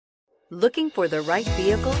Looking for the right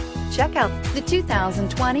vehicle? Check out the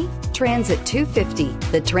 2020 Transit 250.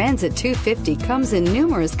 The Transit 250 comes in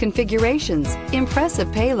numerous configurations,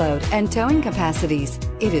 impressive payload, and towing capacities.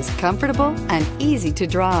 It is comfortable and easy to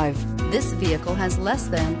drive. This vehicle has less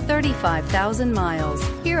than 35,000 miles.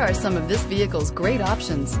 Here are some of this vehicle's great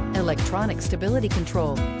options: electronic stability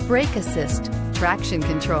control, brake assist, traction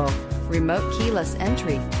control, remote keyless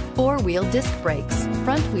entry, four-wheel disc brakes,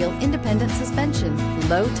 front-wheel independent suspension,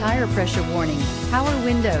 low tire pressure warning, power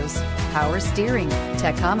windows, power steering,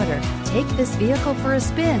 tachometer. Take this vehicle for a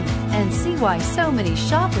spin and see why so many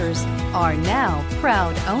shoppers are now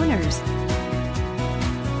proud owners.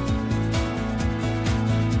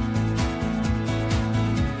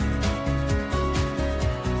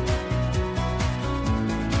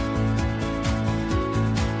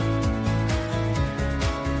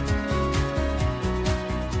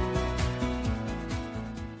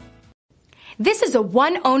 This is a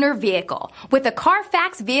one-owner vehicle with a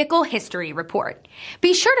Carfax Vehicle History Report.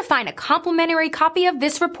 Be sure to find a complimentary copy of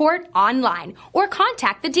this report online or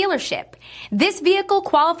contact the dealership. This vehicle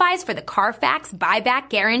qualifies for the Carfax Buyback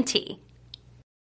Guarantee.